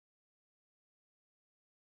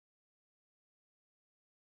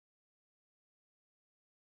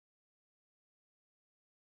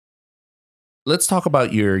let's talk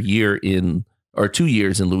about your year in, or 2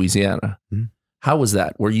 years in Louisiana. Mm-hmm. How was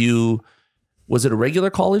that? Was it a regular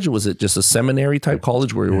college or was it just a seminary type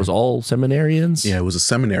college where it was all seminarians? Yeah, it was a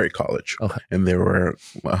seminary college. Okay. And there were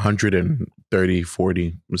 130,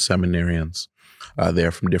 40 seminarians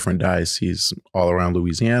there from different dioceses all around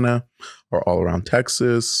Louisiana or all around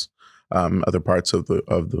Texas, other parts of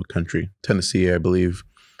the country. Tennessee, I believe.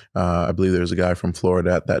 I believe there was a guy from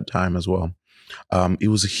Florida at that time as well. It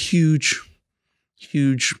was a huge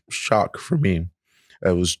shock for me.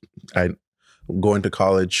 Going to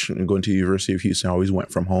college and going to the University of Houston, I always went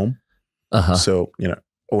from home. So, I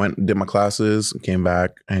went, did my classes, came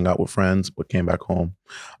back, hang out with friends, but came back home.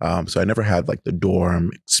 So I never had like the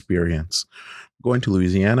dorm experience. Going to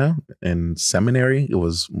Louisiana and seminary, it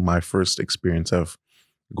was my first experience of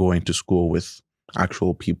going to school with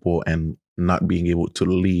actual people and not being able to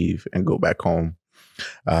leave and go back home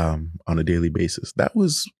on a daily basis. That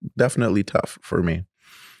was definitely tough for me.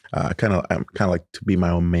 I'm kind of like to be my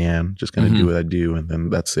own man, just kind of do what I do, and then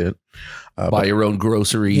that's it. Buy your own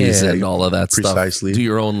groceries and all of that precisely. Stuff. Do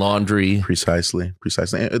your own laundry. Precisely.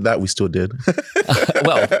 And that we still did.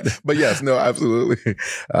 Well, but yes, no, absolutely.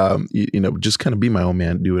 Just kind of be my own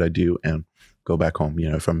man, do what I do, and go back home.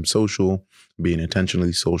 If I'm social, being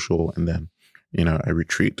intentionally social, and then, I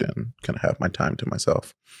retreat and kind of have my time to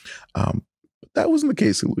myself. But that wasn't the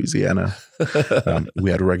case in Louisiana.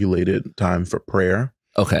 We had a regulated time for prayer.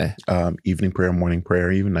 Okay. Evening prayer, morning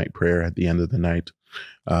prayer, even night prayer at the end of the night.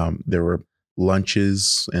 There were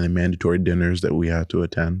lunches and then mandatory dinners that we had to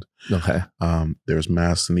attend. Okay. There was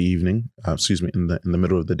mass in the evening, in the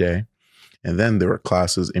middle of the day. And then there were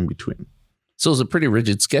classes in between. So it was a pretty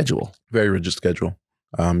rigid schedule. Very rigid schedule.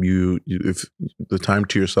 If the time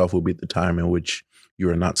to yourself will be the time in which you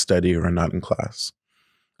are not studying or not in class.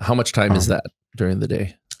 How much time is that during the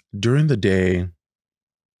day? During the day,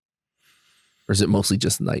 or is it mostly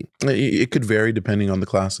just night? It could vary depending on the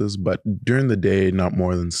classes, but during the day, not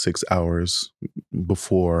more than 6 hours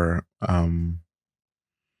before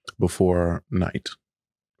night,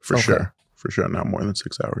 for sure. For sure, not more than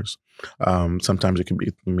 6 hours. Sometimes it can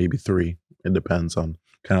be maybe 3. It depends on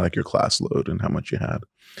kind of like your class load and how much you had.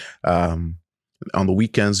 On the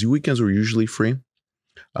weekends were usually free.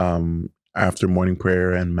 After morning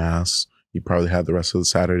prayer and mass, you probably had the rest of the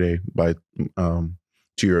Saturday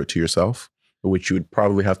to yourself, which you would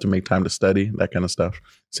probably have to make time to study, that kind of stuff.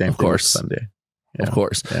 Same thing with Sunday. Yeah. Of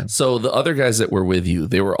course. Yeah. So the other guys that were with you,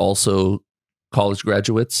 they were also college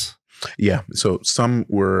graduates? Yeah. So some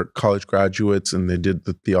were college graduates and they did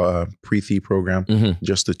the pre-the program,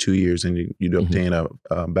 just the 2 years, and you'd obtain a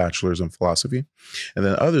bachelor's in philosophy. And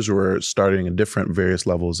then others were starting at different various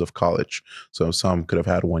levels of college. So some could have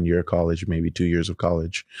had 1 year of college, maybe 2 years of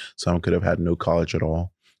college. Some could have had no college at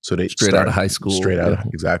all. So they straight out of high school. Straight out of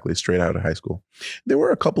high school. There were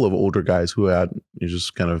a couple of older guys who had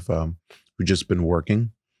just kind of who just been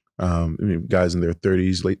working. Guys in their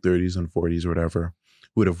 30s, late 30s and 40s or whatever,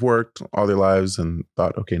 who would have worked all their lives and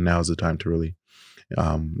thought, okay, now's the time to really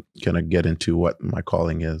kind of get into what my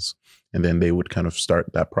calling is. And then they would kind of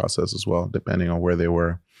start that process as well, depending on where they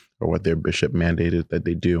were or what their bishop mandated that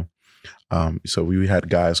they do. So we had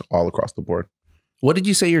guys all across the board. What did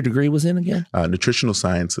you say your degree was in again? Nutritional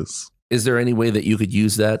sciences. Is there any way that you could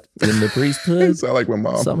use that in the priesthood? Sound like my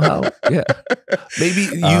mom. Somehow. Yeah. Maybe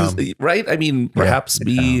use, right? I mean, perhaps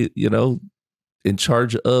be, in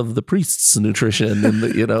charge of the priest's nutrition in the,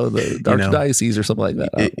 the archdiocese or something like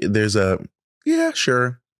that.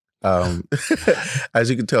 Sure. As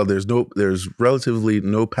you can tell, there's relatively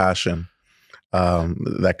no passion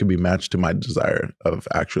that could be matched to my desire of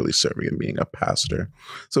actually serving and being a pastor.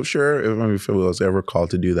 So sure, if I was ever called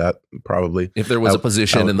to do that, probably. If there was a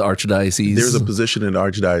position in the archdiocese. There's a position in the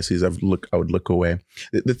archdiocese, I would look away.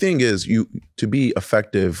 The thing is, to be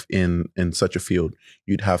effective in such a field,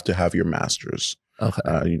 you'd have to have your master's.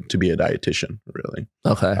 Okay. To be a dietitian, really.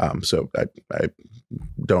 Okay. So I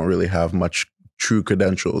don't really have much true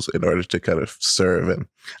credentials in order to kind of serve. And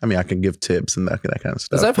I mean, I can give tips and that kind of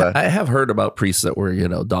stuff. I have heard about priests that were,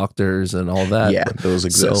 doctors and all that. Yeah, those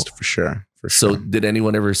exist for sure. So did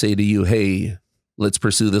anyone ever say to you, hey, let's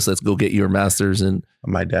pursue this. Let's go get your master's? And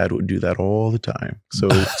my dad would do that all the time. So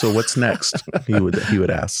what's next? He would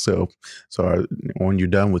ask. So when you're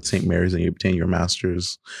done with St. Mary's and you obtain your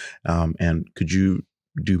master's, and could you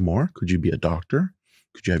do more? Could you be a doctor?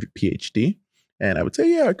 Could you have your PhD? And I would say,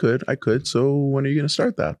 yeah, I could. So when are you going to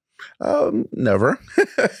start that? Never.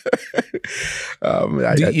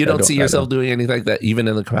 You don't see yourself doing anything like that, even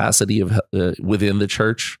in the capacity of within the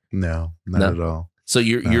church? No, not at all. So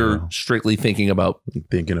you're strictly thinking of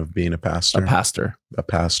being a pastor. A pastor. A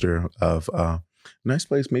pastor of Nice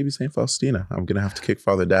place, maybe St. Faustina. I'm going to have to kick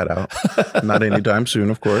Father Dad out. Not anytime soon,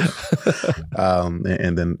 of course.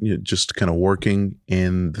 And then just kind of working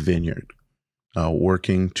in the vineyard,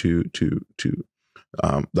 working to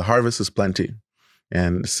the harvest is plenty,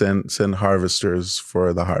 and send harvesters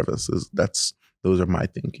for the harvest. Those are my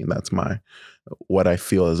thinking. That's what I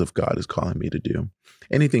feel as if God is calling me to do.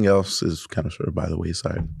 Anything else is kind of sort of by the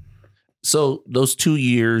wayside. So those 2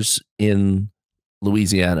 years in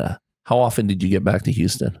Louisiana, how often did you get back to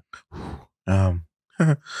Houston?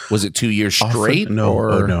 Was it 2 years straight? Often?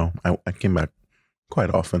 No. I came back quite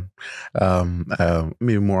often.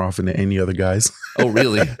 Maybe more often than any other guys. Oh,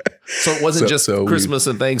 really? So it wasn't just Christmas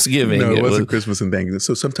and Thanksgiving. No, it wasn't Christmas and Thanksgiving.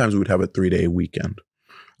 So sometimes we would have a 3-day weekend.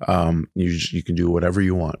 You can do whatever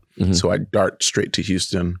you want. Mm-hmm. So I dart straight to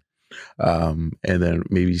Houston, and then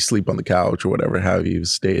maybe sleep on the couch or whatever have you,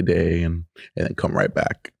 stay a day and then come right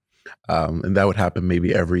back. And that would happen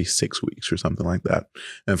maybe every 6 weeks or something like that.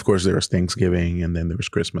 And of course there was Thanksgiving, and then there was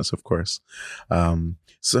Christmas, of course.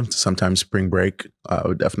 Sometimes spring break, I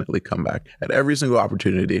would definitely come back. At every single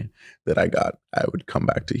opportunity that I got, I would come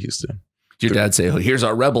back to Houston. Did your dad say, "Oh, here's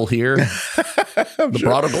our rebel here, the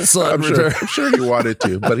prodigal son"? I'm sure he wanted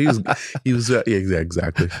to, but he was yeah,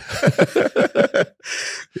 exactly.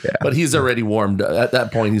 Yeah. But he's already warmed at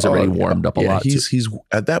that point. He's already warmed up a lot. He's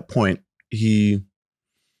at that point. He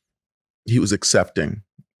was accepting.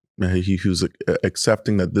 He was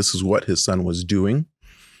accepting that this is what his son was doing,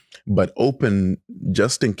 but open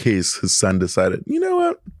just in case his son decided, you know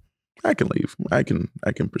what, I can leave. I can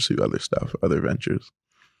pursue other stuff, other ventures.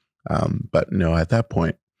 But no, at that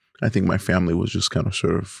point, I think my family was just kind of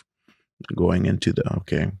sort of going into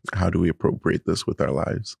okay, how do we appropriate this with our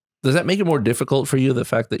lives? Does that make it more difficult for you, the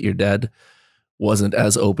fact that your dad wasn't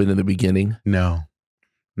as open in the beginning? No.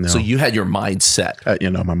 So you had your mind set.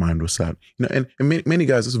 My mind was set. And many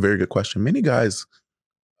guys, this is a very good question. Many guys,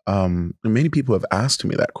 many people have asked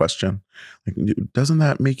me that question. Like, doesn't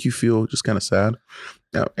that make you feel just kind of sad?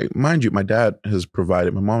 Now, mind you, my mom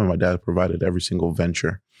and my dad provided every single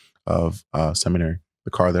venture of seminary,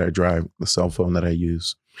 the car that I drive, the cell phone that I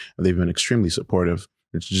use. And they've been extremely supportive.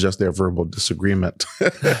 It's just their verbal disagreement,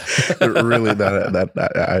 really,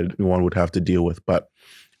 that one would have to deal with. But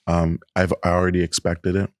I already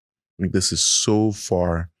expected it. Like, this is so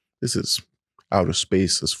far. This is out of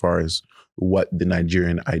space as far as what the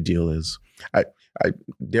Nigerian ideal is. I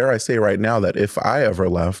dare I say right now that if I ever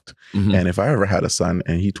left, mm-hmm. and if I ever had a son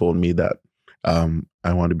and he told me that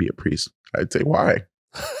I want to be a priest, I'd say, why?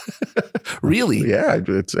 Really? Yeah,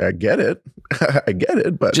 I get it. I get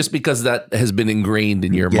it, but just because that has been ingrained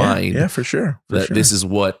in your mind. Yeah, for sure. This is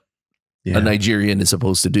what a Nigerian is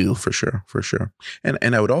supposed to do. For sure.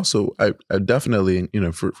 And I would also, I definitely,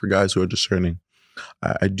 for guys who are discerning,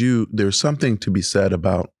 there's something to be said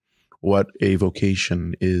about what a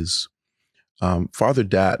vocation is. Father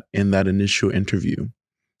Dad, in that initial interview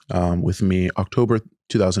with me, October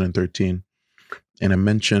 2013, and I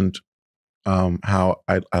mentioned how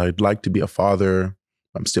I'd like to be a father.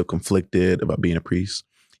 I'm still conflicted about being a priest.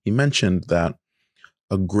 He mentioned that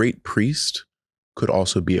a great priest could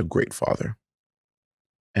also be a great father.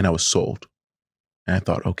 And I was sold. And I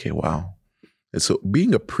thought, okay, wow. And so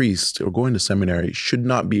being a priest or going to seminary should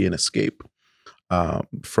not be an escape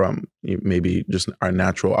from maybe just our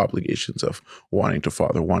natural obligations of wanting to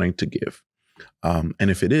father, wanting to give. And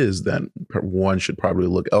if it is, then one should probably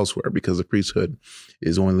look elsewhere, because the priesthood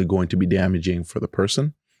is only going to be damaging for the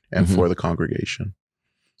person and mm-hmm. for the congregation.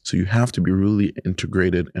 So you have to be really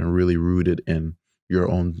integrated and really rooted in your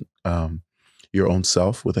own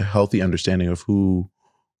self, with a healthy understanding of who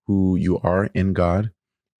you are in God,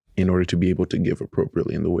 in order to be able to give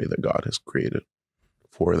appropriately in the way that God has created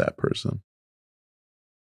for that person.